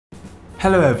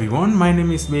Hello everyone, my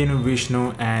name is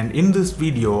Vishnu and in this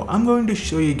video I'm going to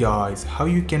show you guys how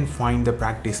you can find the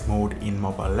practice mode in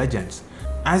Mobile Legends.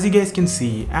 As you guys can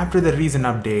see, after the recent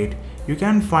update, you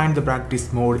can find the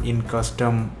practice mode in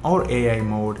custom or AI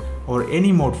mode or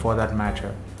any mode for that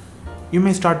matter. You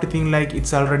may start to think like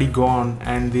it's already gone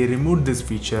and they removed this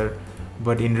feature,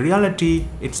 but in reality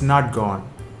it's not gone.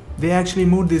 They actually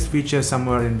moved this feature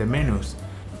somewhere in the menus.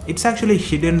 It's actually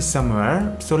hidden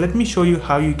somewhere, so let me show you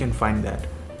how you can find that.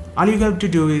 All you have to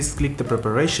do is click the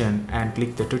preparation and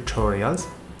click the tutorials,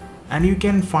 and you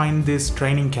can find this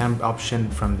training camp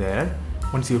option from there.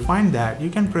 Once you find that,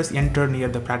 you can press enter near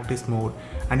the practice mode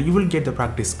and you will get the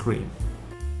practice screen.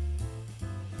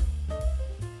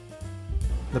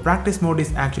 The practice mode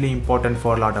is actually important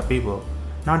for a lot of people,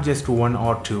 not just one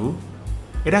or two.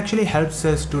 It actually helps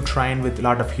us to train with a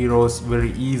lot of heroes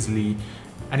very easily.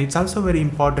 And it's also a very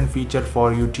important feature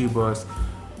for YouTubers,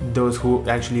 those who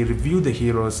actually review the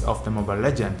heroes of the Mobile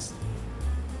Legends.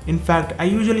 In fact, I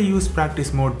usually use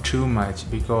practice mode too much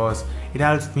because it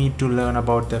helps me to learn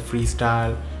about the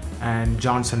freestyle and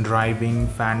Johnson driving,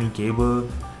 Fanny Cable,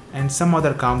 and some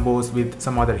other combos with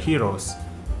some other heroes.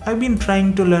 I've been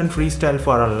trying to learn freestyle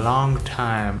for a long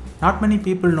time. Not many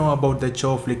people know about the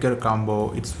Chow Flicker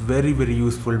combo. It's very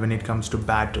useful when it comes to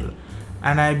battle.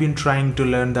 And I've been trying to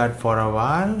learn that for a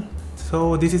while,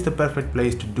 so this is the perfect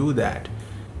place to do that.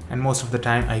 And most of the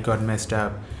time I got messed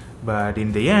up, but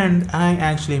in the end I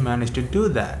actually managed to do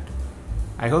that.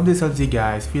 I hope this helps you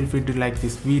guys. Feel free to like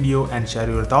this video and share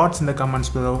your thoughts in the comments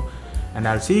below, and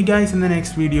I'll see you guys in the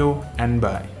next video, and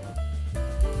bye.